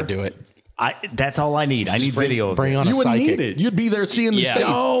We care. gotta do it. That's all I need. I need video of bring this. on You a wouldn't psychic. need it. You'd be there seeing his face.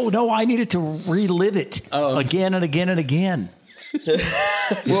 No, I needed to relive it again and again and again.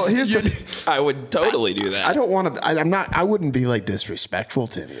 Well, here's I would totally do that. I don't want to. I'm not. I wouldn't be like disrespectful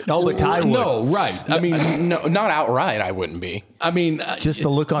to any of No, but Ty would. No, right. I mean, No, not outright. I wouldn't be. I mean, Just the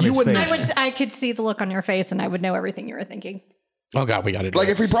look on his face. I could see the look on your face, and I would know everything you were thinking. Oh God, we got to do Like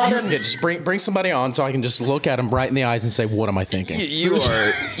it. if we brought in, Just bring somebody on so I can just look at them right in the eyes and say, "What am I thinking?" You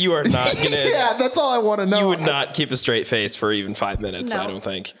are not gonna. yeah, that's all I want to know. You would not keep a straight face for even 5 minutes. No. I don't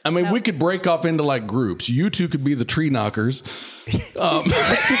think. I mean, we could break off into like groups. You two could be the tree knockers.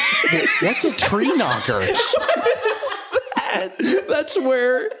 What's a tree knocker? That's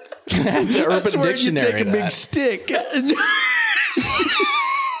where The Urban Dictionary. you take a big stick.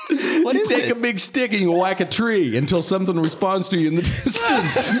 What is Take it? a big stick and you whack a tree until something responds to you in the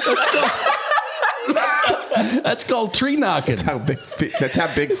distance. That's called tree knocking. That's how big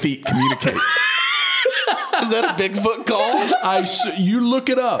feet communicate. Is that a Bigfoot call? You look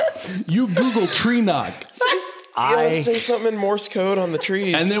it up. You Google tree knock. Say something in Morse code on the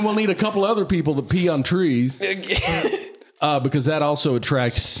trees. And then we'll need a couple other people to pee on trees. Because that also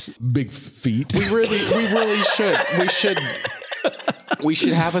attracts big feet. We really should. We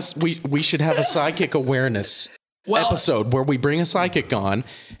should have a psychic awareness episode where we bring a psychic on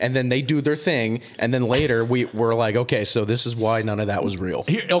and then they do their thing and then later we're like, okay, so this is why none of that was real.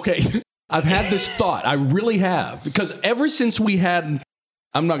 Okay, I've had this thought. I really have, because ever since we had,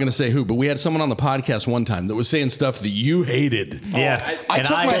 I'm not going to say who, but we had someone on the podcast one time that was saying stuff that you hated. Yes. I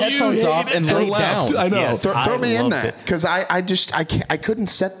took my headphones off and laid down. I know. Yes, Throw me in loved that it. because I couldn't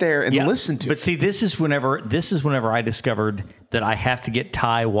sit there and listen to But it. see, this is whenever I discovered that I have to get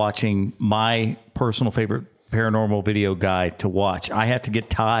Ty watching my personal favorite paranormal video guy to watch. I have to get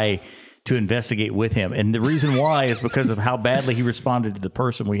Ty to investigate with him. And the reason why is because of how badly he responded to the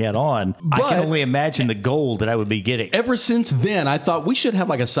person we had on. I can only imagine the gold that I would be getting. Ever since then, I thought we should have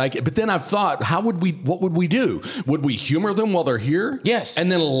like a psychic. But then I've thought, what would we do? Would we humor them while they're here? Yes. And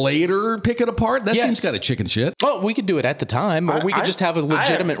then later pick it apart? That Yes. seems kind of chicken shit. Oh, we could do it at the time, or we could just have a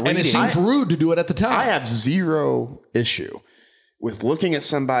legitimate reading. And it seems rude to do it at the time. I have zero issue with looking at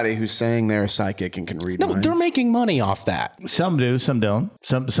somebody who's saying they're a psychic and can read minds. they're making money off that. Some do, some don't.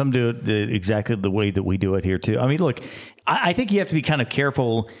 Some do it exactly the way that we do it here too. I mean, look, I think you have to be kind of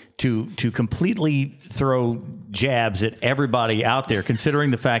careful to completely throw jabs at everybody out there, considering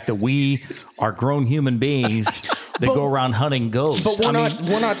the fact that we are grown human beings that go around hunting ghosts. But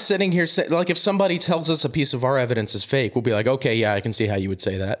we're not sitting here like if somebody tells us a piece of our evidence is fake, we'll be like, okay, yeah, I can see how you would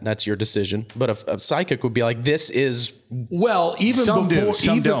say that. That's your decision. But a psychic would be like, this is Even Some do, before,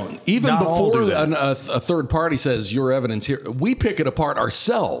 some don't. Even Not all before do that. a third party says your evidence here, we pick it apart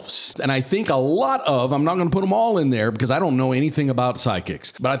ourselves. And I think a lot of, I'm not going to put them all in there because I don't know anything about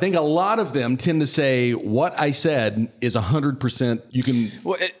psychics, but I think a lot of them tend to say what I said is 100%. You can.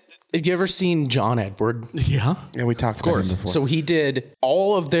 Well, have you ever seen John Edward? Yeah. Yeah, we talked about him before. So he did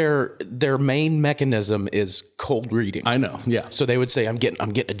all of their main mechanism is cold reading. I know. Yeah. So they would say, I'm getting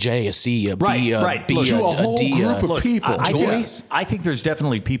a J, a C, a Right, B, a right. B, Look, to a a whole D. group of people. I think there's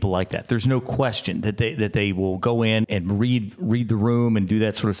definitely people like that. There's no question that they will go in and read the room and do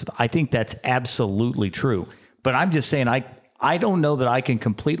that sort of stuff. I think that's absolutely true. But I'm just saying, I don't know that I can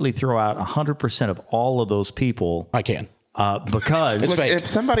completely throw out 100% of all of those people. I can. Because It's fake. If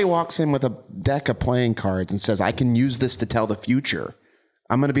somebody walks in with a deck of playing cards and says, I can use this to tell the future,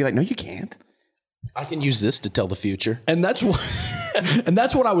 I'm going to be like, no, you can't. I can use this to tell the future. And that's what, and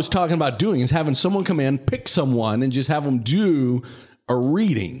that's what I was talking about doing, is having someone come in, pick someone, and just have them do a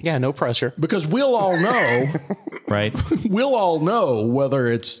reading. Yeah, no pressure. Because we'll all know, right? We'll all know whether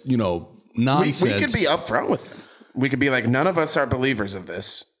it's, nonsense. We could be upfront with them. We could be like, none of us are believers of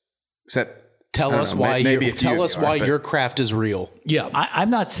this, except Tell us why your craft is real. Yeah. I'm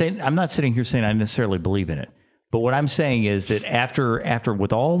not sitting here saying I necessarily believe in it. But what I'm saying is that after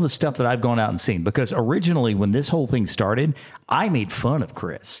with all the stuff that I've gone out and seen, because originally when this whole thing started, I made fun of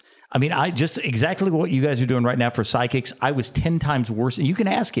Chris. I mean, I just exactly what you guys are doing right now for psychics. I was 10 times worse. And you can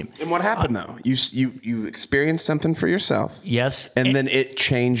ask him. And what happened though? You experienced something for yourself. Yes. And then it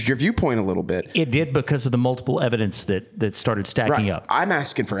changed your viewpoint a little bit. It did because of the multiple evidence that started stacking up. I'm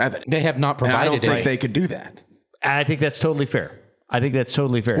asking for evidence. They have not provided I don't think it. they could do that. I think that's totally fair. If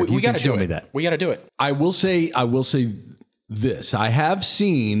We you got can to show do me it. that. We got to do it. I will say this. I have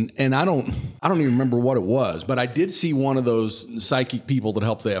seen, and I don't even remember what it was, but I did see one of those psychic people that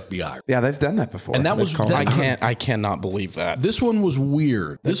helped the FBI. Yeah, they've done that before. And that was I cannot believe that. This one was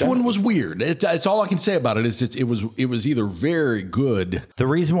weird. It's all I can say about it is it was either very good. The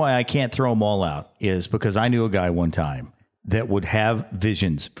reason why I can't throw them all out is because I knew a guy one time that would have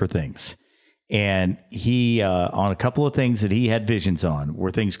visions for things. And he, on a couple of things that he had visions on,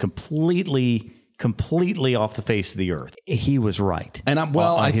 were things completely completely off the face of the earth. He was right. And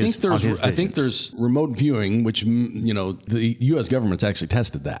I think there's remote viewing, which the U.S. government's actually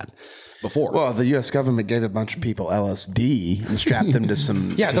tested that before. Well, the U.S. government gave a bunch of people LSD and strapped them to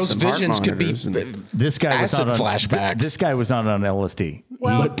some those visions could be this guy was not on flashbacks. This guy was not on LSD.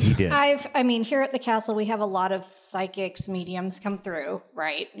 Well, but he did. Here at the castle, we have a lot of psychics, mediums come through,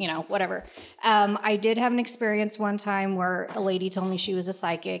 right? Whatever. I did have an experience one time where a lady told me she was a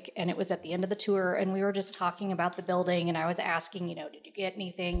psychic, and it was at the end of the tour, and we were just talking about the building, and I was asking, did you get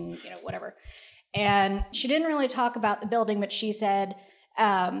anything, whatever. And she didn't really talk about the building, but she said,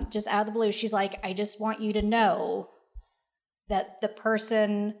 just out of the blue, she's like, I just want you to know that the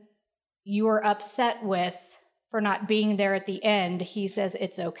person you were upset with for not being there at the end, he says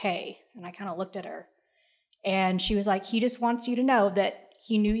it's okay. And I kind of looked at her, and she was like, he just wants you to know that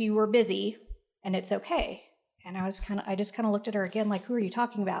he knew you were busy and it's okay. And I just kind of looked at her again, like, who are you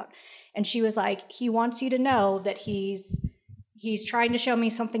talking about? And she was like, he wants you to know that he's trying to show me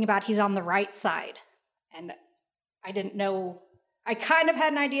something about he's on the right side. And I didn't know, I kind of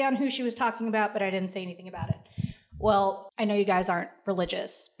had an idea on who she was talking about, but I didn't say anything about it. Well, I know you guys aren't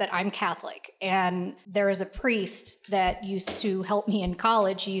religious, but I'm Catholic. And there is a priest that used to help me in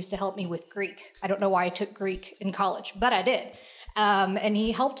college. He used to help me with Greek. I don't know why I took Greek in college, but I did. And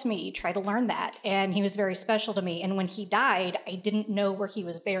he helped me try to learn that. And he was very special to me. And when he died, I didn't know where he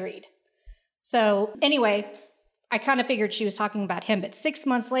was buried. So anyway, I kind of figured she was talking about him. But 6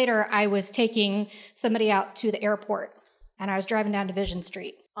 months later, I was taking somebody out to the airport. And I was driving down Division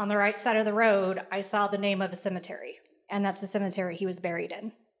Street. On the right side of the road, I saw the name of a cemetery. And that's the cemetery he was buried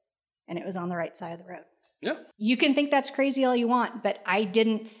in. And it was on the right side of the road. Yeah. You can think that's crazy all you want, but I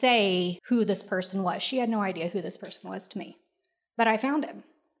didn't say who this person was. She had no idea who this person was to me. But I found him.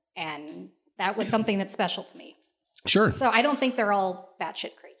 And that was something that's special to me. Sure. So I don't think they're all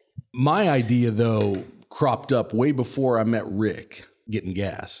batshit crazy. My idea, though, cropped up way before I met Rick getting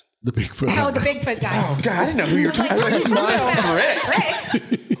gas. The Bigfoot. Oh, the Bigfoot guy. Oh, God, I didn't know who you were talking about.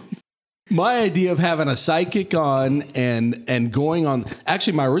 Rick. My idea of having a psychic on and going on,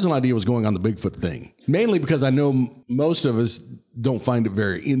 actually my original idea was going on the Bigfoot thing, mainly because I know most of us don't find it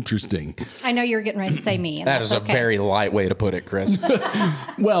very interesting. I know you're getting ready to say me. And that is okay. a very light way to put it, Chris.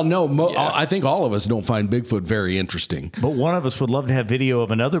 Well, no, I think all of us don't find Bigfoot very interesting. But one of us would love to have video of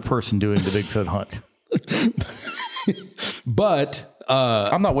another person doing the Bigfoot hunt. But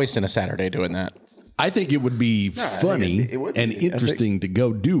I'm not wasting a Saturday doing that. I think it would be funny and interesting to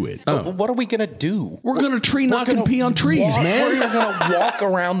go do it. But what are we going to do? We're going to tree knock and pee on trees, man. We're going to walk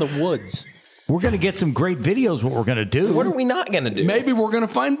around the woods. We're going to get some great videos what we're going to do. What are we not going to do? Maybe we're going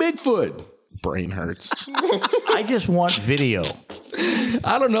to find Bigfoot. Brain hurts. I just want video.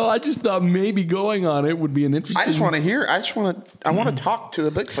 I don't know. I just thought maybe going on it would be an interesting. I just want to hear. I want to talk to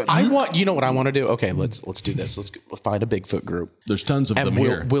a Bigfoot. You know what I want to do? Okay, let's do this. Let's find a Bigfoot group. There's tons of them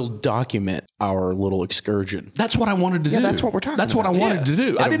here. We'll document our little excursion. That's what I wanted to do. That's what we're talking That's about. what I wanted to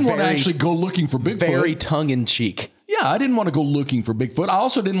do. I didn't want to actually go looking for Bigfoot. Very tongue in cheek. Yeah, I didn't want to go looking for Bigfoot. I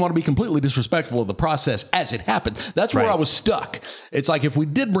also didn't want to be completely disrespectful of the process as it happened. That's where I was stuck. It's like if we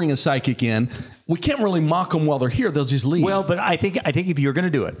did bring a psychic in, we can't really mock them while they're here. They'll just leave. Well, but I think if you're going to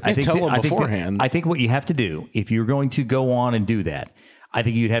do it, I think tell them beforehand. I think what you have to do, if you're going to go on and do that, I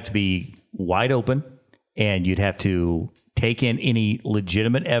think you'd have to be wide open, and you'd have to take in any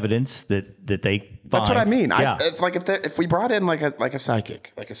legitimate evidence that they find. That's what I mean. Yeah. If we brought in like a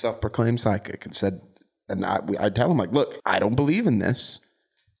psychic, like a self-proclaimed psychic, and said. And I'd tell him, like, look, I don't believe in this.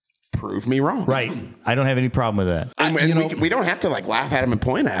 Prove me wrong. Right. I don't have any problem with that. And we don't have to, like, laugh at him and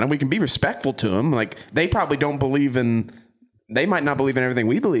point at him. We can be respectful to him. Like, they probably don't believe in... They might not believe in everything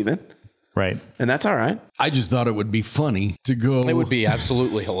we believe in. Right. And that's all right. I just thought it would be funny to go... It would be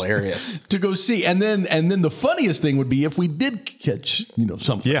absolutely hilarious. To go see. And then the funniest thing would be if we did catch,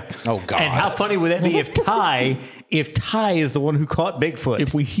 something. Yeah. Oh, God. And how funny would that be if Ty is the one who caught Bigfoot?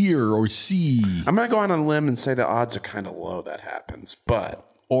 If we hear or see... I'm going to go on a limb and say the odds are kind of low that happens, but...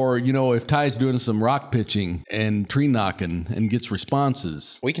 Or, if Ty's doing some rock pitching and tree knocking and gets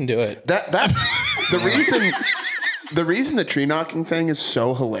responses. We can do it. The reason the tree knocking thing is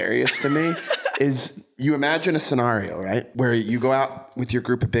so hilarious to me is you imagine a scenario, right? Where you go out with your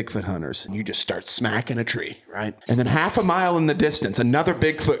group of Bigfoot hunters and you just start smacking a tree, right? And then half a mile in the distance, another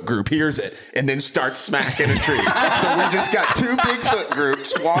Bigfoot group hears it and then starts smacking a tree. So we just got two Bigfoot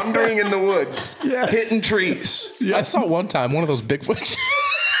groups wandering in the woods, hitting trees. Yeah. I saw one time one of those Bigfoot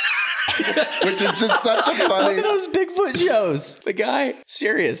which is just such a funny... One of those Bigfoot shows. The guy,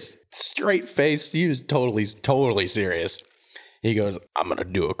 serious, straight faced. He was totally serious. He goes, I'm going to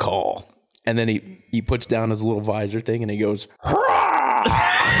do a call. And then he puts down his little visor thing and he goes, hurrah!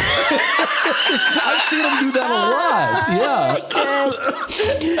 I've seen him do that a lot.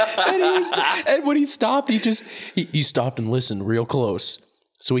 Yeah. And when he stopped, he stopped and listened real close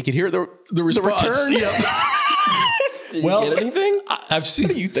so we could hear the response. return. Yeah. Did you get anything? I've seen.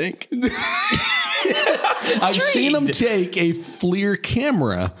 What do you think? I've seen him take a FLIR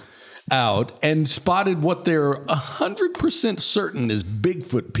camera out and spotted what they're 100% certain is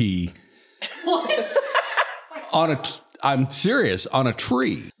Bigfoot pee. What? I'm serious, on a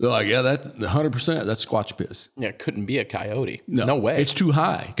tree. They're like, yeah, that's 100%. That's Squatch piss. Yeah, it couldn't be a coyote. No way. It's too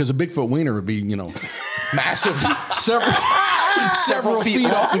high because a Bigfoot wiener would be, massive. several feet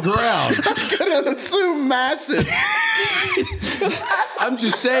off the ground. I'm gonna assume massive. I'm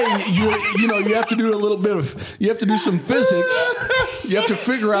just saying, you have to do you have to do some physics. You have to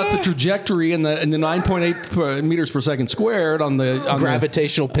figure out the trajectory and the 9.8 meters per second squared on the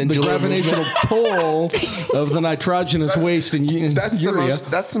gravitational pendulum, the gravitational pull of the nitrogenous waste and urea.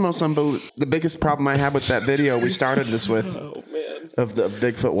 That's the most unbelievable. The biggest problem I had with that video we started this with of the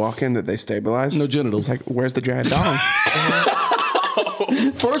Bigfoot walk-in that they stabilized. No genitals. It's like, where's the giant dong?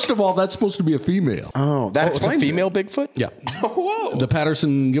 First of all, that's supposed to be a female. Oh, that's a female Bigfoot? Yeah. Whoa. The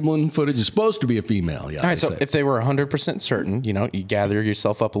Patterson-Gimlin footage is supposed to be a female. Yeah. All right, so if they were 100% certain, you gather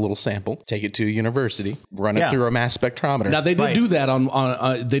yourself up a little sample, take it to a university, run it through a mass spectrometer. Now, they did do that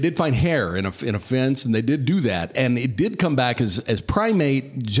on they did find hair in a fence, and they did do that, and it did come back as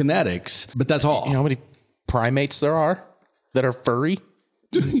primate genetics, but that's all. You know how many primates there are that are furry?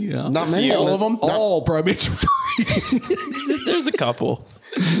 Yeah. Not many. All of them? All primates are furry. There's a couple.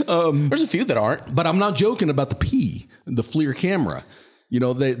 There's a few that aren't. But I'm not joking about the pee, the FLIR camera.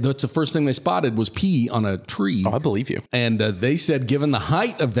 That's the first thing they spotted was pee on a tree. Oh, I believe you. And they said, given the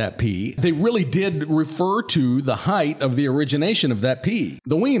height of that pee, they really did refer to the height of the origination of that pee,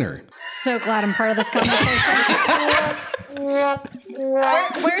 the wiener. So glad I'm part of this conversation.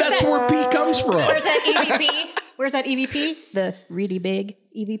 That's where pee comes from. Where's that EVP? Where's that EVP? The really big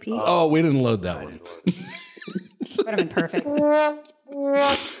EVP? Oh, we didn't load that one. Would have been perfect.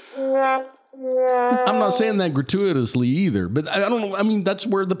 I'm not saying that gratuitously either, but I don't know. I mean, that's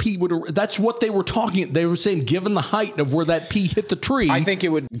where the pee that's what they were talking. They were saying, given the height of where that pee hit the tree. I think it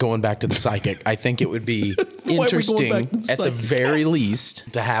would, going back to the psychic, I think it would be interesting at the very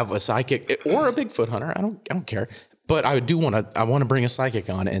least to have a psychic or a Bigfoot hunter. I don't care. But I want to bring a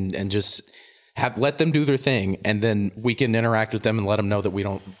psychic on and just let them do their thing, and then we can interact with them and let them know that we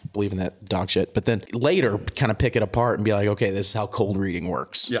don't believe in that dog shit. But then later, kind of pick it apart and be like, okay, this is how cold reading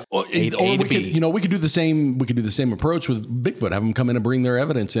works. Yeah, or we could do the same. We could do the same approach with Bigfoot. Have them come in and bring their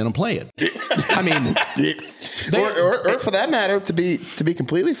evidence in and play it. I mean, or for that matter, to be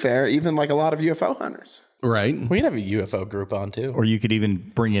completely fair, even like a lot of UFO hunters. Right. We could have a UFO group on too, or you could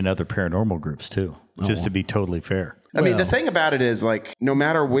even bring in other paranormal groups too, just to be totally fair. I mean, the thing about it is, like, no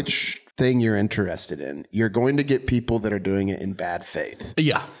matter which thing you're interested in, you're going to get people that are doing it in bad faith.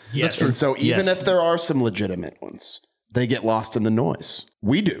 Yeah. Yes. And so even if there are some legitimate ones, they get lost in the noise.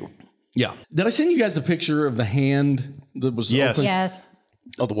 We do. Yeah. Did I send you guys the picture of the hand that was open? Yes.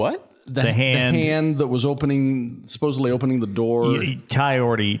 Oh, the what? The hand that was supposedly opening the door. Ty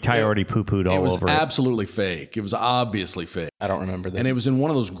already poo-pooed all over it. It was absolutely fake. It was obviously fake. I don't remember this. And it was in one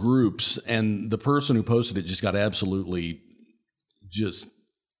of those groups, and the person who posted it just got absolutely just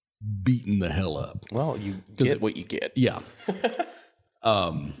beaten the hell up. Well, you get what you get. Yeah.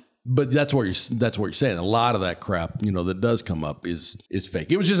 But that's what you're saying. A lot of that crap, that does come up is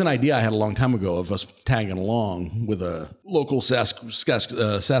fake. It was just an idea I had a long time ago of us tagging along with a local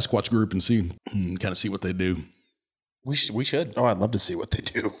Sasquatch group and see what they do. We should. Oh, I'd love to see what they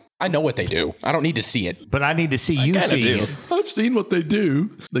do. I know what they do. I don't need to see it. But I need to see you see it. I've seen what they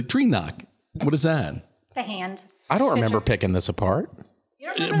do. The tree knock. What is that? The hand. I don't remember picking this apart.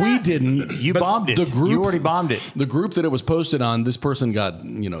 We didn't. You bombed it. You already bombed it. The group that it was posted on, this person got,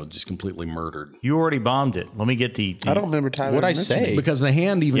 just completely murdered. You already bombed it. Let me get the I don't remember Tyler. What'd I say? Because the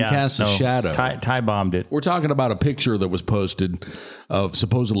hand even casts a shadow. Ty bombed it. We're talking about a picture that was posted of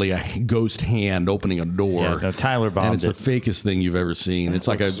supposedly a ghost hand opening a door. Yeah, no, Tyler bombed it. And it's the fakest thing you've ever seen. It's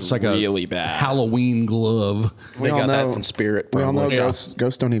like really a bad Halloween glove. They got that from Spirit. We all know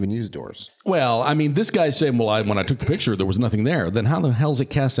ghosts don't even use doors. Well, I mean, this guy's saying, when I took the picture, there was nothing there. Then how the hell is it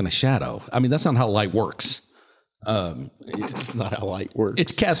casting a shadow? I mean, that's not how light works. It's not how light works.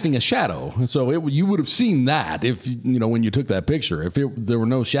 It's casting a shadow. So you would have seen that if, when you took that picture. If there were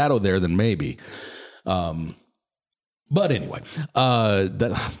no shadow there, then maybe. But anyway,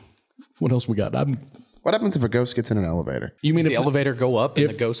 what else we got? What happens if a ghost gets in an elevator? You mean Does the elevator go up and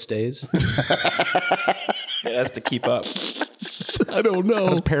the ghost stays? It has to keep up. I don't know. How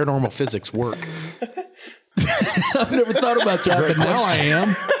does paranormal physics work? I've never thought about that, but now I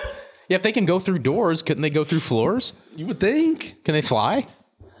am. Yeah, if they can go through doors, couldn't they go through floors? You would think. Can they fly?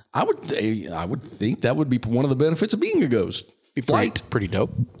 I would think that would be one of the benefits of being a ghost. Be flight. Pretty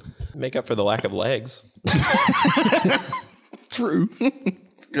dope. Make up for the lack of legs. True.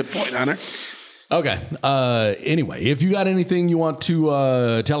 That's a good point, Hunter. Okay. Anyway, if you got anything you want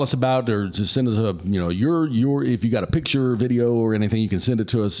to tell us about, or just send us your if you got a picture, video, or anything, you can send it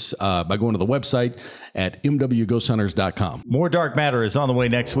to us by going to the website at mwghosthunters.com. More Dark Matter is on the way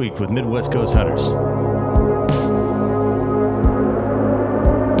next week with Midwest Ghost Hunters.